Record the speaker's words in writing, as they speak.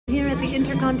at the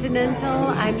Intercontinental.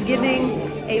 I'm giving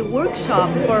a workshop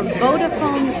for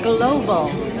Vodafone Global,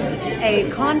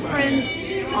 a conference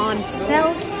on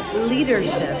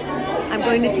self-leadership. I'm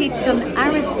going to teach them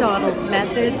Aristotle's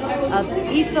method of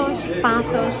ethos,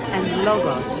 pathos, and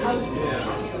logos.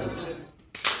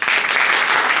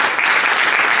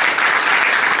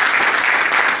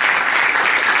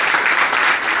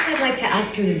 I'd like to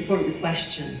ask you an important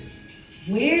question.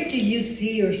 Where do you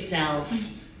see yourself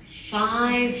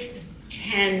 5,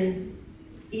 10,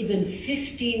 even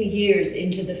 15 years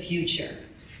into the future?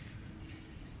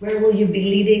 Where will you be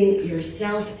leading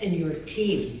yourself and your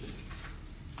team?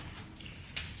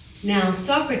 Now,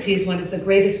 Socrates, one of the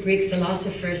greatest Greek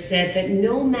philosophers, said that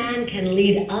no man can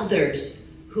lead others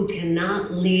who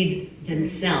cannot lead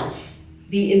themselves.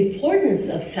 The importance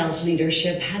of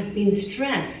self-leadership has been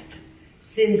stressed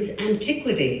since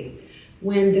antiquity,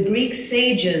 when the Greek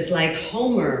sages like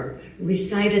Homer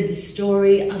recited the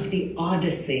story of the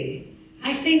Odyssey.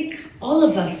 I think all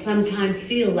of us sometimes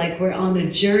feel like we're on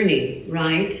a journey,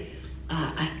 right?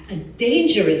 A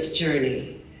dangerous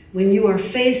journey when you are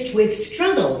faced with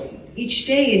struggles each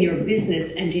day in your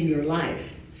business and in your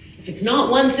life. If it's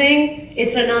not one thing,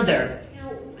 it's another. Now,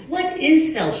 what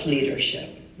is self-leadership?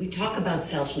 We talk about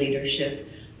self-leadership,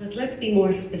 but let's be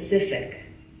more specific.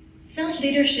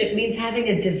 Self-leadership means having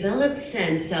a developed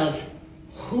sense of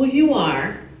who you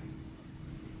are,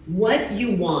 what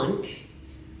you want,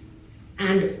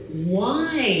 and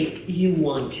why you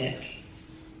want it,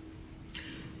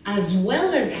 as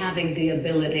well as having the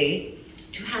ability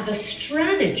to have a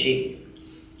strategy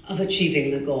of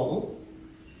achieving the goal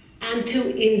and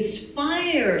to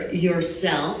inspire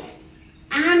yourself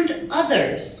and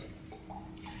others.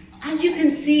 As you can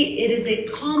see, it is a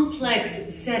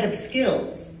complex set of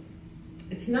skills.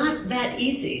 It's not that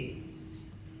easy.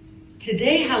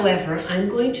 Today, however, I'm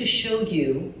going to show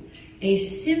you a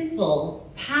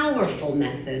simple, powerful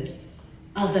method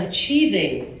of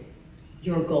achieving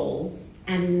your goals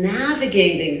and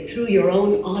navigating through your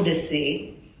own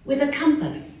odyssey with a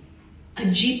compass, a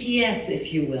GPS,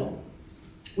 if you will.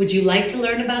 Would you like to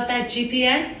learn about that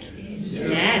GPS?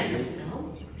 Yes.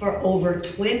 For over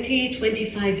 20,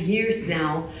 25 years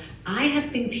now, I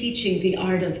have been teaching the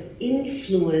art of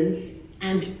influence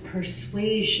and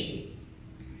persuasion.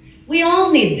 We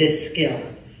all need this skill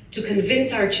to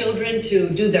convince our children to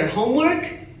do their homework,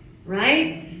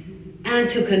 right? And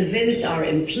to convince our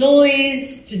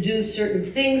employees to do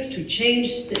certain things, to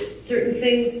change certain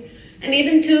things, and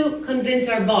even to convince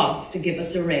our boss to give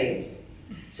us a raise.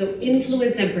 So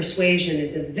influence and persuasion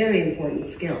is a very important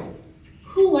skill.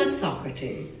 Who was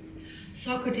Socrates?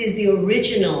 Socrates, the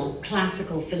original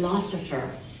classical philosopher,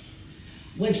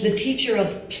 was the teacher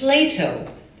of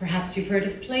Plato. Perhaps you've heard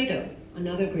of Plato,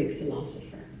 another Greek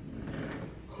philosopher,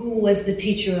 who was the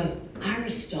teacher of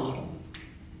Aristotle.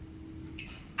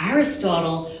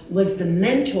 Aristotle was the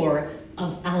mentor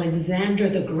of Alexander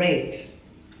the Great.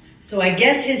 So I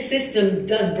guess his system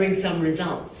does bring some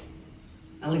results.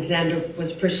 Alexander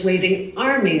was persuading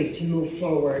armies to move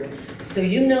forward. So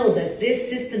you know that this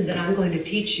system that I'm going to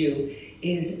teach you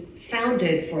is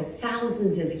founded for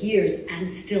thousands of years and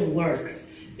still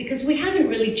works, because we haven't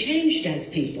really changed as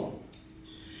people.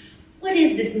 What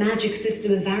is this magic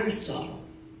system of Aristotle?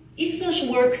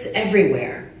 Ethos works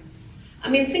everywhere. I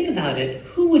mean, think about it.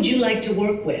 Who would you like to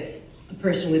work with? A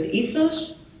person with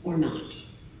ethos or not?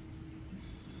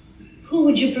 Who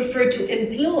would you prefer to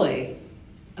employ?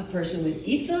 A person with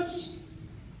ethos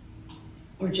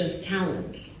or just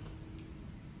talent?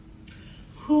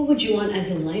 Who would you want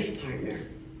as a life partner?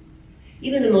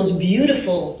 Even the most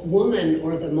beautiful woman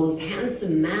or the most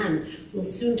handsome man will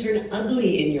soon turn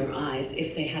ugly in your eyes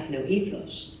if they have no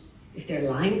ethos, if they're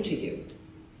lying to you.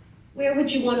 Where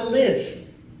would you want to live?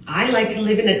 I like to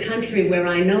live in a country where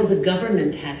I know the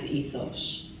government has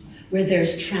ethos, where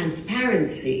there's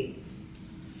transparency,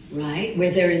 right?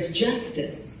 Where there is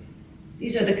justice.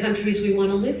 These are the countries we want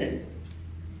to live in.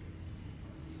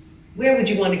 Where would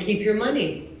you want to keep your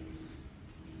money?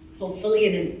 Hopefully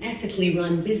in an ethically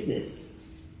run business.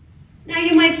 Now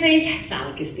you might say, yes,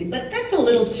 ALKISTIS, but that's a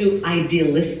little too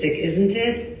idealistic, isn't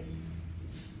it?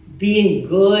 Being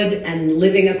good and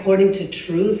living according to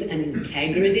truth and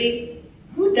integrity.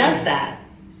 Who does that?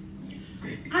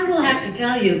 I will have to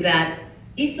tell you that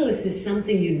ethos is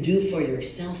something you do for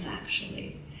yourself,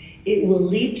 actually. It will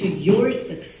lead to your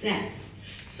success.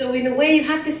 So in a way, you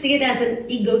have to see it as an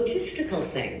egotistical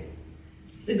thing.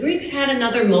 The Greeks had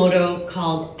another motto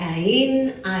called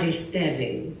ein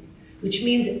aristevin, which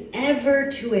means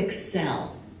ever to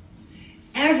excel,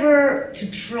 ever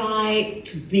to try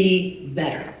to be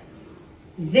better.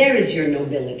 There is your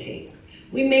nobility.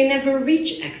 We may never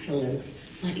reach excellence,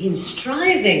 But in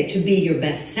striving to be your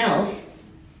best self,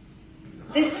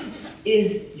 this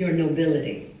is your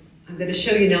nobility. I'm going to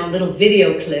show you now a little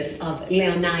video clip of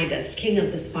Leonidas, king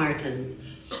of the Spartans.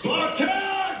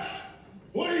 Spartans!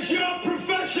 What is your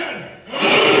profession?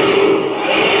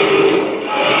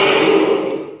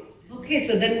 Okay,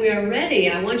 so then we are ready.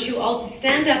 I want you all to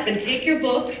stand up and take your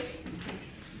books.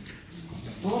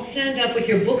 All stand up with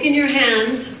your book in your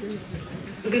hand,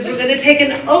 because we're going to take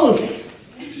an oath.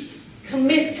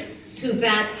 Commit to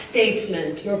that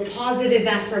statement, your positive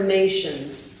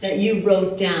affirmation that you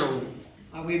wrote down.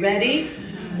 Are we ready?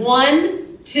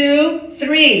 1, 2,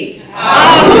 3.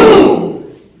 Ahoo!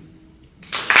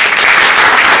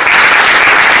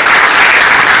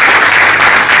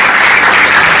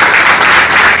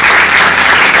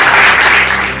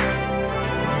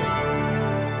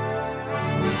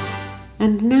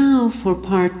 And now for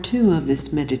part 2 of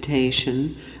this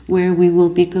meditation, where we will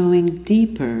be going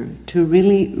deeper to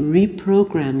really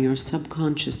reprogram your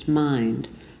subconscious mind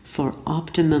for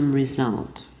optimum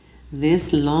result.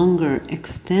 This longer,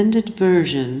 extended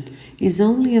version is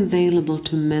only available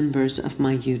to members of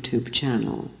my YouTube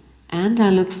channel. And I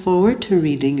look forward to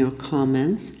reading your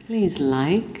comments. Please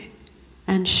like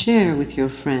and share with your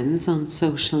friends on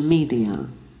social media.